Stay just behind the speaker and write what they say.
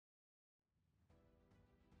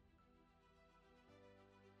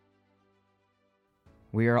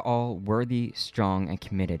We are all worthy, strong, and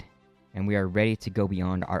committed, and we are ready to go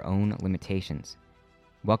beyond our own limitations.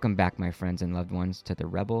 Welcome back, my friends and loved ones, to the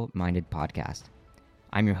Rebel Minded Podcast.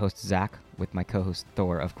 I'm your host, Zach, with my co-host,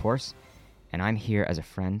 Thor, of course, and I'm here as a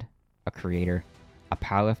friend, a creator, a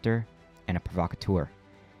powerlifter, and a provocateur.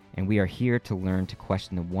 And we are here to learn to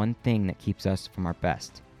question the one thing that keeps us from our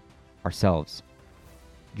best, ourselves.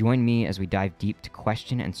 Join me as we dive deep to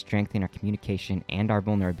question and strengthen our communication and our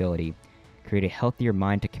vulnerability, create a healthier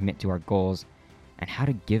mind to commit to our goals, and how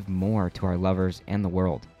to give more to our lovers and the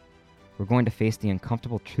world. We're going to face the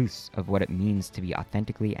uncomfortable truths of what it means to be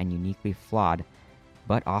authentically and uniquely flawed,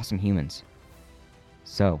 but awesome humans.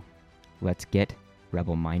 So, let's get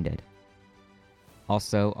rebel-minded.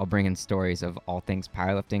 Also, I'll bring in stories of all things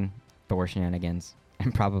powerlifting, Thor shenanigans,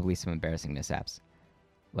 and probably some embarrassing mishaps.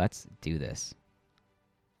 Let's do this.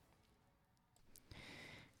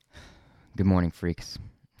 Good morning, freaks.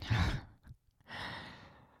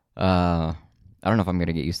 I don't know if I'm going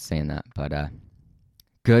to get used to saying that, but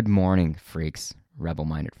good morning, freaks,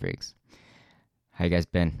 rebel-minded freaks. How you guys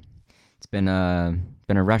been? It's been a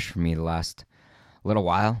rush for me the last little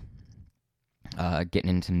while. Getting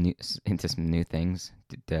into some new things,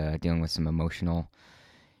 dealing with some emotional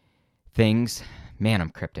things. Man, I'm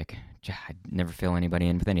cryptic. I never fill anybody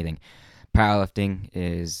in with anything. Powerlifting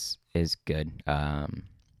is good.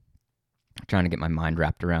 Trying to get my mind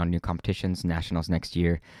wrapped around new competitions, nationals next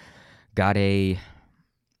year. Got a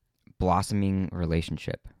blossoming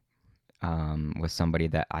relationship with somebody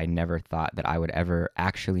that I never thought that I would ever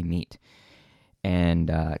actually meet. And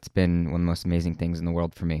it's been one of the most amazing things in the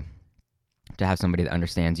world for me. To have somebody that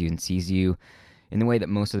understands you and sees you in the way that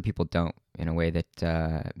most of the people don't, in a way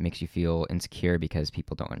that makes you feel insecure because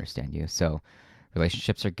people don't understand you. So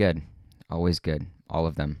relationships are good, always good, all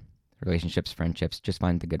of them. Relationships, friendships, just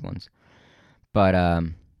find the good ones. But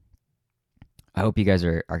I hope you guys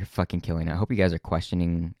are fucking killing it. I hope you guys are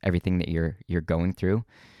questioning everything that you're going through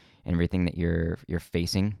and everything that you're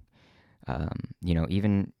facing.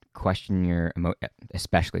 Even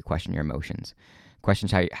especially question your emotions.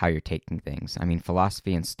 Questions how you're taking things. I mean,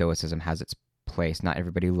 philosophy and stoicism has its place. Not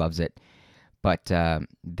everybody loves it, but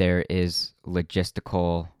there is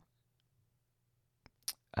logistical,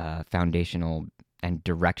 foundational, and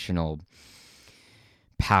directional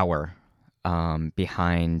power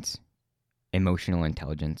behind emotional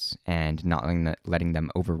intelligence and not letting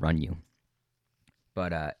them overrun you.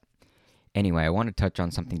 But anyway, I want to touch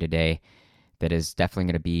on something today that is definitely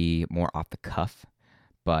going to be more off the cuff.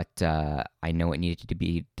 But I know it needed to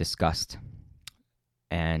be discussed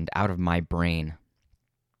and out of my brain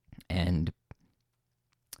and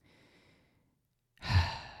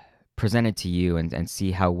presented to you and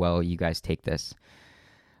see how well you guys take this.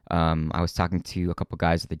 I was talking to a couple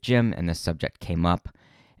guys at the gym and this subject came up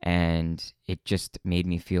and it just made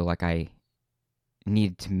me feel like I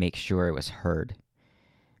needed to make sure it was heard.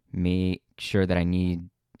 Make sure that I needed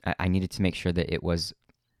to make sure that it was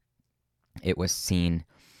seen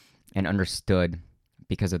and understood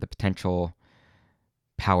because of the potential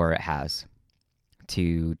power it has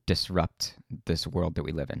to disrupt this world that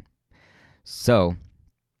we live in. So,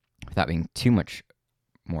 without being too much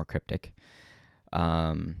more cryptic,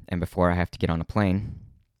 and before I have to get on a plane,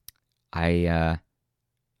 I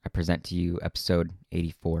present to you episode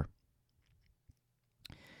 84.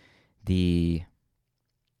 The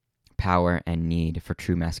power and need for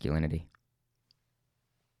true masculinity.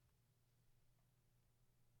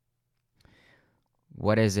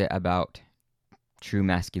 What is it about true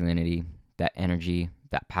masculinity, that energy,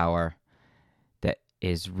 that power, that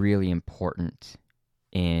is really important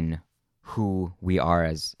in who we are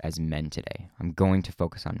as men today? I'm going to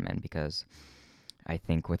focus on men because I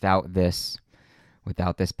think without this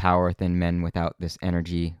power within men, without this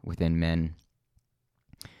energy within men,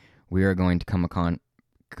 we are going to come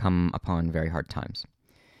upon very hard times.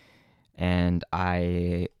 And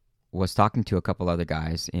I was talking to a couple other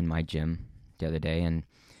guys in my gym the other day, and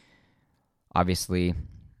obviously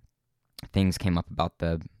things came up about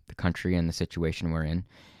the country and the situation we're in,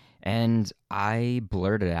 and I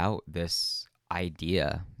blurted out this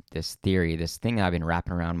idea, this theory, this thing that I've been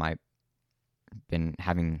wrapping around been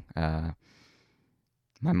having my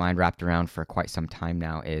mind wrapped around for quite some time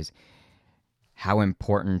now, is how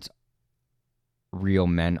important real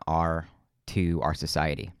men are to our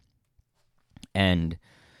society. And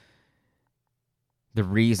the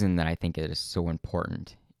reason that I think it is so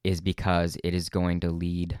important is because it is going to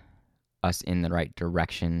lead us in the right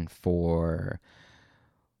direction for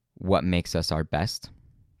what makes us our best,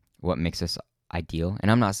 what makes us ideal. And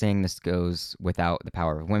I'm not saying this goes without the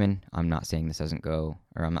power of women. I'm not saying this goes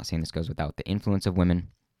without the influence of women.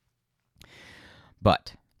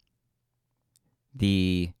 But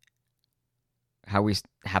how we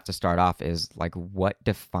have to start off is like, what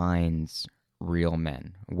defines real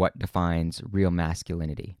men? What defines real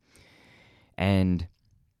masculinity? And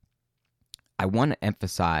I want to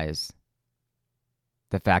emphasize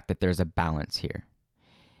the fact that there's a balance here.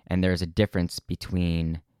 And there's a difference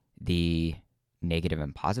between the negative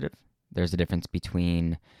and positive. There's a difference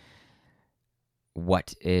between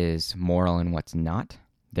what is moral and what's not.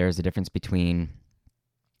 There's a difference between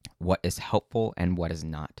what is helpful and what is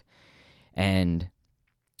not. And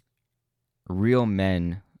real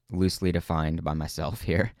men, loosely defined by myself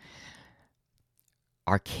here,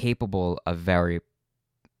 are capable of very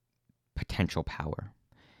potential power.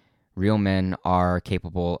 Real men are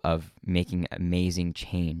capable of making amazing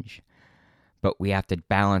change, but we have to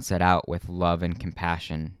balance it out with love and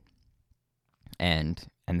compassion and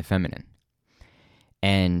the feminine.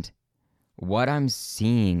 And what I'm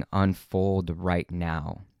seeing unfold right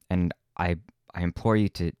now, and I implore you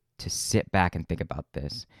to sit back and think about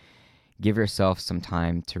this, give yourself some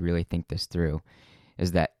time to really think this through,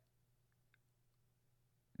 is that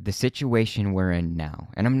the situation we're in now,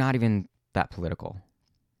 and I'm not even that political,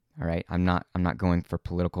 all right? I'm not going for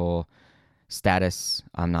political status.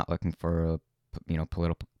 I'm not looking for a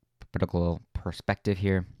political perspective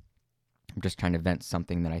here. I'm just trying to vent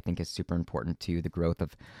something that I think is super important to the growth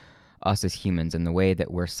of us as humans and the way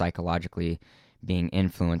that we're psychologically being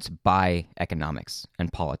influenced by economics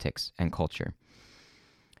and politics and culture.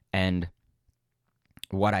 And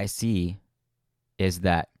what I see is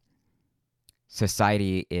that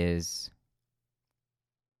society is...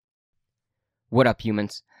 What up,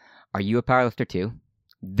 humans? Are you a powerlifter too?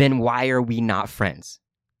 Then why are we not friends?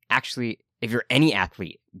 Actually, if you're any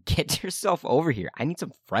athlete, get yourself over here. I need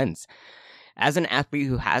some friends. As an athlete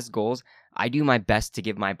who has goals, I do my best to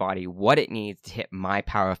give my body what it needs to hit my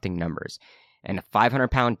powerlifting numbers. And a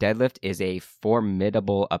 500-pound deadlift is a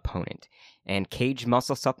formidable opponent. And Cage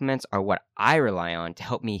Muscle supplements are what I rely on to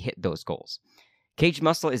help me hit those goals. Cage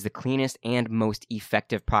Muscle is the cleanest and most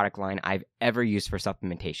effective product line I've ever used for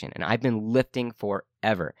supplementation, and I've been lifting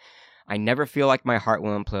forever. I never feel like my heart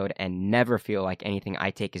will implode and never feel like anything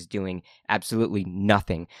I take is doing absolutely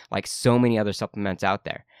nothing, like so many other supplements out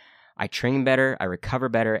there. I train better, I recover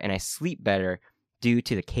better, and I sleep better due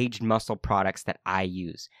to the Cage Muscle products that I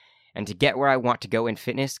use. And to get where I want to go in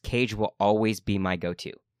fitness, Cage will always be my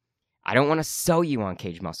go-to. I don't want to sell you on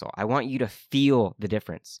Cage Muscle. I want you to feel the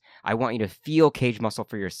difference. I want you to feel Cage Muscle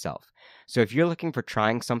for yourself. So if you're looking for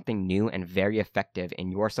trying something new and very effective in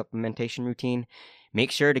your supplementation routine, make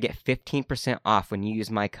sure to get 15% off when you use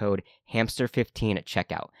my code HAMSTER15 at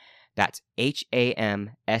checkout. That's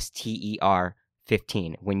HAMSTER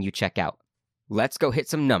 15 when you check out. Let's go hit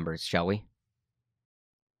some numbers, shall we?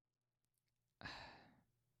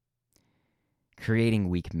 Creating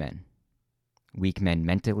weak men. Weak men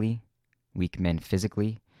mentally, weak men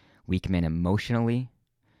physically, weak men emotionally,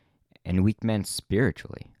 and weak men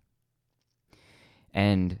spiritually.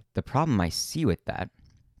 And the problem I see with that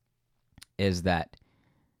is that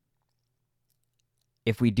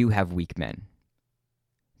if we do have weak men,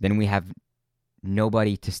 then we have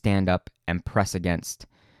nobody to stand up and press against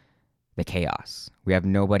the chaos. We have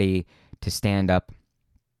nobody to stand up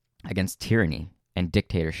against tyranny and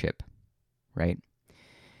dictatorship, right?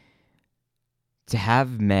 To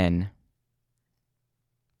have men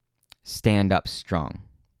stand up strong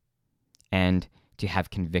and to have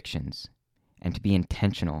convictions and to be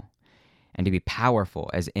intentional and to be powerful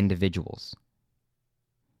as individuals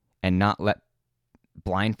and not let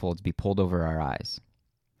blindfolds be pulled over our eyes.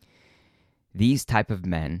 These type of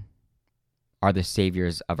men are the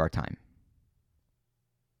saviors of our time,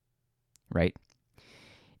 right?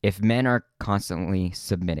 If men are constantly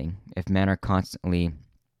submitting, if men are constantly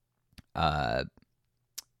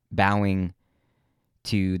bowing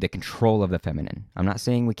to the control of the feminine, I'm not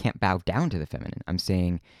saying we can't bow down to the feminine, I'm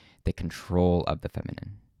saying the control of the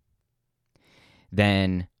feminine,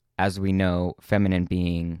 then, as we know, feminine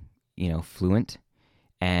being, fluent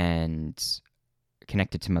and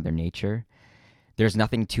connected to Mother Nature, there's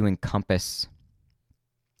nothing to encompass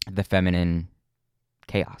the feminine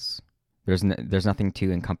chaos. There's nothing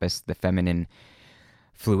to encompass the feminine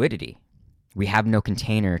fluidity. We have no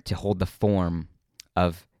container to hold the form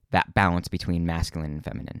of that balance between masculine and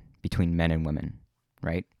feminine, between men and women,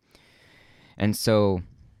 right? And so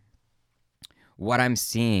what I'm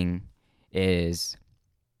seeing is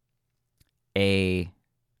a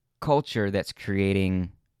culture that's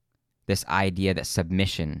creating this idea that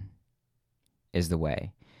submission is the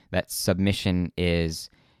way, that submission is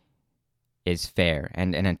fair,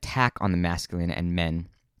 and an attack on the masculine and men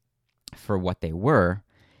for what they were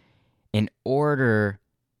in order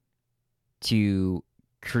to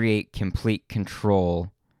create complete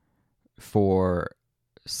control for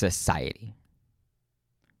society,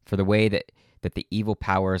 for the way that the evil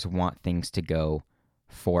powers want things to go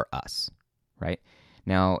for us, right?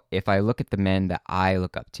 Now, if I look at the men that I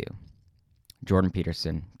look up to, Jordan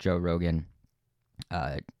Peterson, Joe Rogan,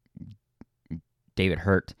 David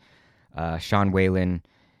Hurt, Sean Whalen,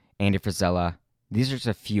 Andy Frisella, these are just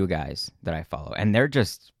a few guys that I follow, and they're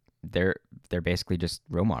basically just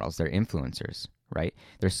role models. They're influencers, right?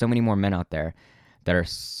 There's so many more men out there that are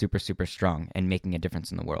super, super strong and making a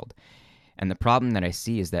difference in the world. And the problem that I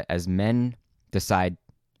see is that as men decide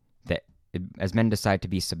to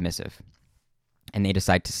be submissive, and they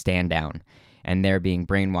decide to stand down, and they're being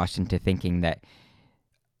brainwashed into thinking that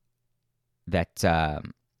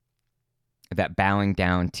bowing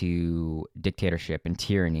down to dictatorship and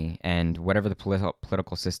tyranny and whatever the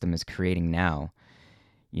political system is creating now,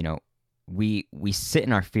 we sit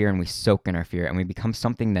in our fear and we soak in our fear, and we become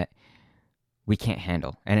something that we can't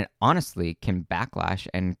handle. And it honestly can backlash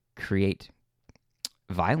and create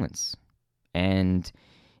violence and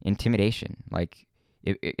intimidation. Like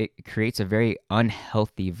it creates a very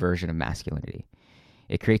unhealthy version of masculinity.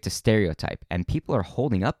 It creates a stereotype, and people are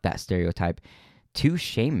holding up that stereotype to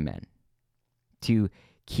shame men, to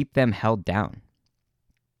keep them held down.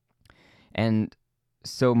 And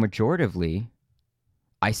so majoritively,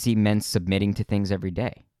 I see men submitting to things every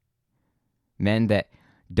day. Men that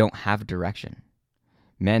don't have direction.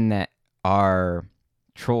 Men that are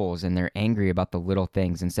trolls and they're angry about the little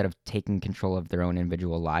things instead of taking control of their own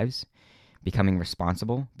individual lives, becoming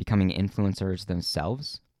responsible, becoming influencers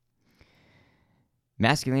themselves.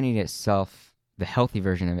 Masculinity itself, the healthy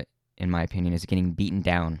version of it, in my opinion, is getting beaten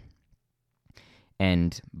down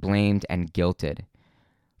and blamed and guilted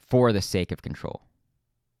for the sake of control.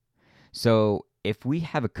 So if we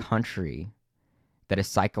have a country that is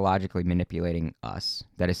psychologically manipulating us,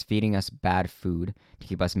 that is feeding us bad food to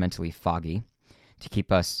keep us mentally foggy, to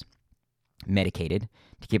keep us medicated,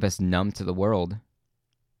 to keep us numb to the world,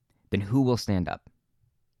 then who will stand up?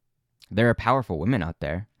 There are powerful women out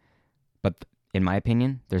there, but in my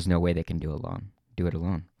opinion, there's no way they can do it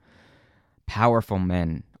alone. Powerful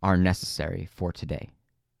men are necessary for today.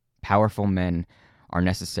 Powerful men are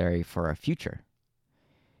necessary for our future.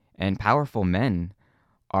 And powerful men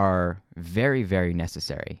are very, very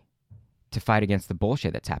necessary to fight against the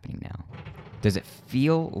bullshit that's happening now. Does it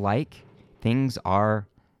feel like things are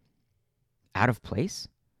out of place?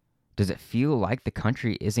 Does it feel like the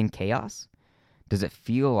country is in chaos? Does it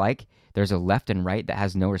feel like there's a left and right that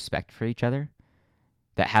has no respect for each other?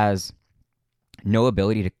 That has no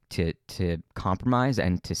ability to compromise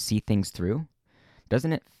and to see things through?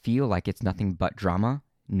 Doesn't it feel like it's nothing but drama,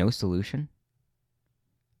 no solution?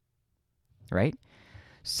 Right?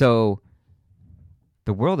 So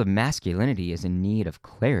the world of masculinity is in need of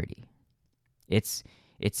clarity. It's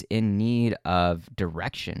in need of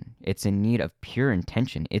direction. It's in need of pure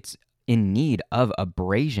intention. It's in need of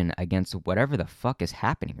abrasion against whatever the fuck is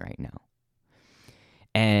happening right now.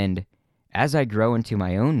 And as I grow into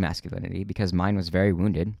my own masculinity, because mine was very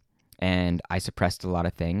wounded and I suppressed a lot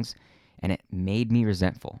of things, and it made me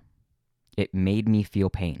resentful. It made me feel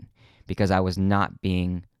pain because I was not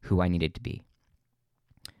being who I needed to be.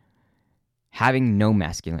 Having no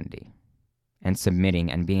masculinity and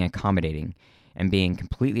submitting and being accommodating and being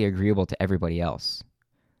completely agreeable to everybody else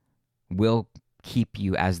will keep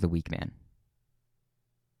you as the weak man,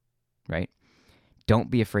 right? Don't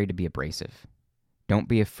be afraid to be abrasive. Don't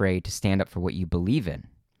be afraid to stand up for what you believe in.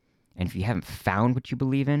 And if you haven't found what you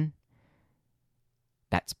believe in,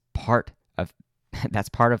 that's part of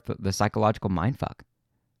the psychological mindfuck.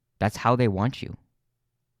 That's how they want you,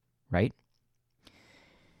 right?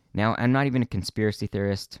 Now, I'm not even a conspiracy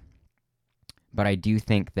theorist, but I do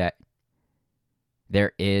think that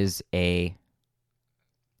there is a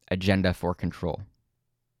agenda for control.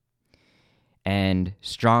 And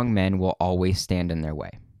strong men will always stand in their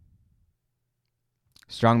way.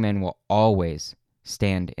 Strong men will always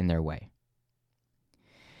stand in their way.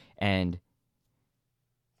 And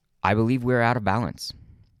I believe we're out of balance.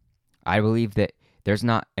 I believe that there's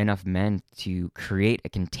not enough men to create a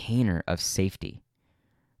container of safety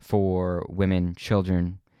for women,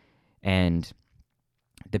 children, and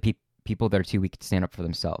the people that are too weak to stand up for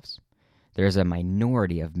themselves. There's a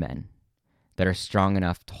minority of men that are strong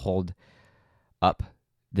enough to hold up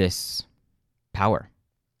this power,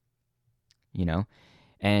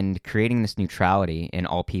 and creating this neutrality in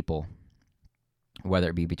all people, whether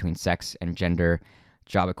it be between sex and gender,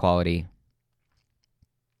 job equality.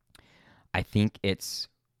 I think it's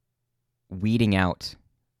weeding out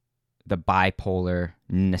the bipolar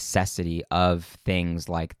necessity of things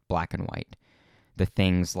like black and white, the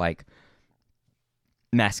things like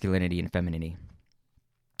masculinity and femininity.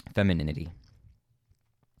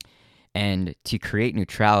 And to create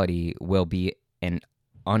neutrality will be an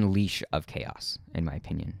unleash of chaos, in my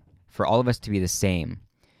opinion. For all of us to be the same,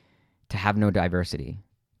 to have no diversity,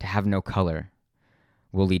 to have no color,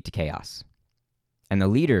 will lead to chaos. And the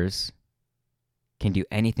leaders can do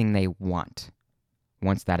anything they want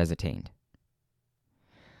once that is attained.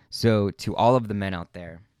 So to all of the men out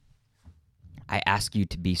there, I ask you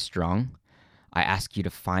to be strong. I ask you to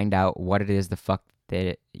find out what it is the fuck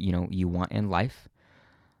that you want in life.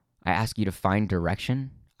 I ask you to find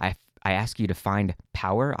direction. I ask you to find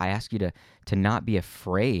power. I ask you to not be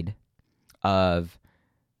afraid of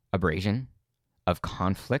abrasion, of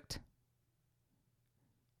conflict.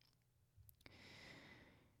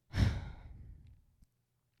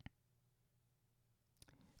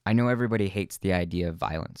 I know everybody hates the idea of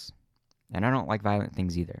violence, and I don't like violent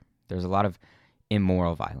things either. There's a lot of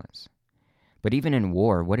immoral violence. But even in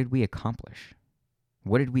war, what did we accomplish?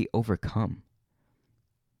 What did we overcome?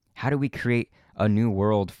 How do we create a new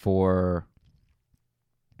world for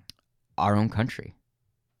our own country?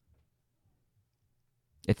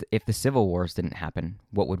 If the civil wars didn't happen,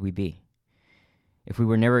 what would we be? If we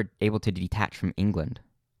were never able to detach from England,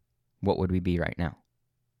 what would we be right now?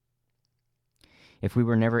 If we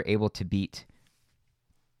were never able to beat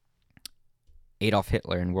Adolf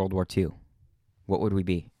Hitler in World War II, what would we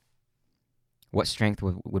be? What strength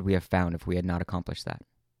would we have found if we had not accomplished that?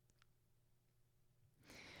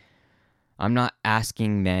 I'm not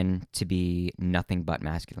asking men to be nothing but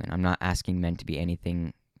masculine. I'm not asking men to be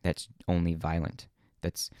anything that's only violent,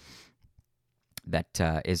 that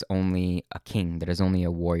is only a king, that is only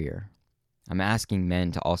a warrior. I'm asking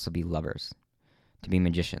men to also be lovers, to be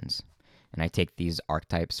magicians. And I take these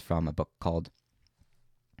archetypes from a book called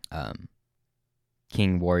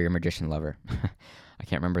King, Warrior, Magician, Lover. I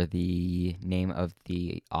can't remember the name of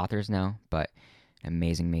the authors now, but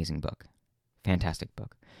amazing, amazing book. Fantastic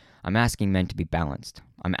book. I'm asking men to be balanced.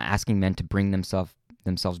 I'm asking men to bring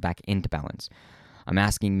themselves back into balance. I'm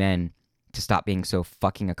asking men to stop being so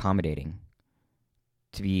fucking accommodating,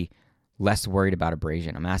 to be less worried about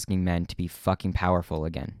abrasion. I'm asking men to be fucking powerful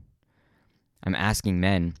again. I'm asking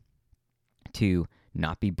men to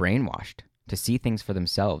not be brainwashed, to see things for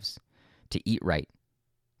themselves, to eat right,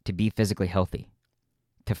 to be physically healthy,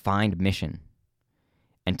 to find mission,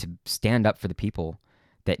 and to stand up for the people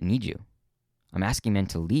that need you. I'm asking men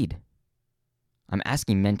to lead. I'm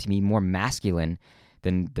asking men to be more masculine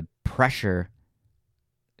than the pressure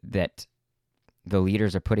that the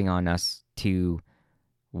leaders are putting on us to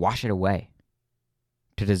wash it away,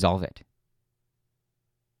 to dissolve it.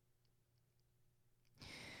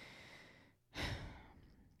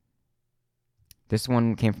 This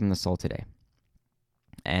one came from the soul today,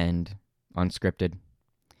 and unscripted.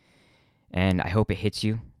 And I hope it hits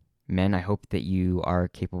you. Men, I hope that you are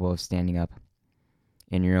capable of standing up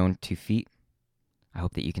in your own 2 feet. I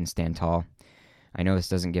hope that you can stand tall. I know this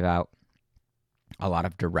doesn't give out a lot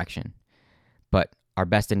of direction, but our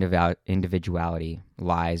best individuality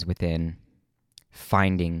lies within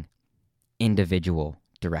finding individual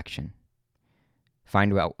direction.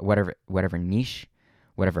 Find out whatever niche,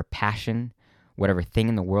 whatever passion, whatever thing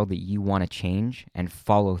in the world that you want to change, and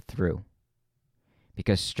follow through.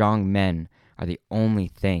 Because strong men are the only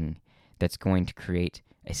thing that's going to create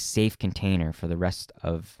a safe container for the rest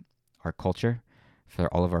of our culture, for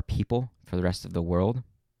all of our people, for the rest of the world.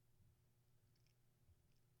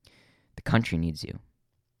 The country needs you.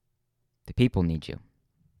 The people need you.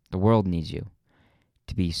 The world needs you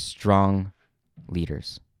to be strong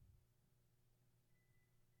leaders.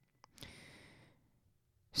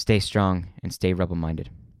 Stay strong and stay rebel-minded.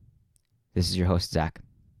 This is your host, Zach.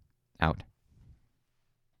 Out.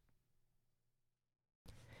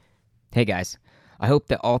 Hey guys, I hope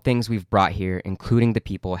that all things we've brought here, including the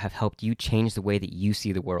people, have helped you change the way that you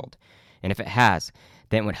see the world. And if it has,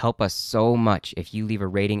 then it would help us so much if you leave a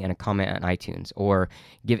rating and a comment on iTunes, or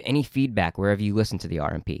give any feedback wherever you listen to the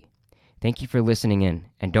RMP. Thank you for listening in,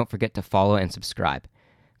 and don't forget to follow and subscribe.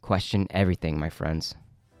 Question everything, my friends.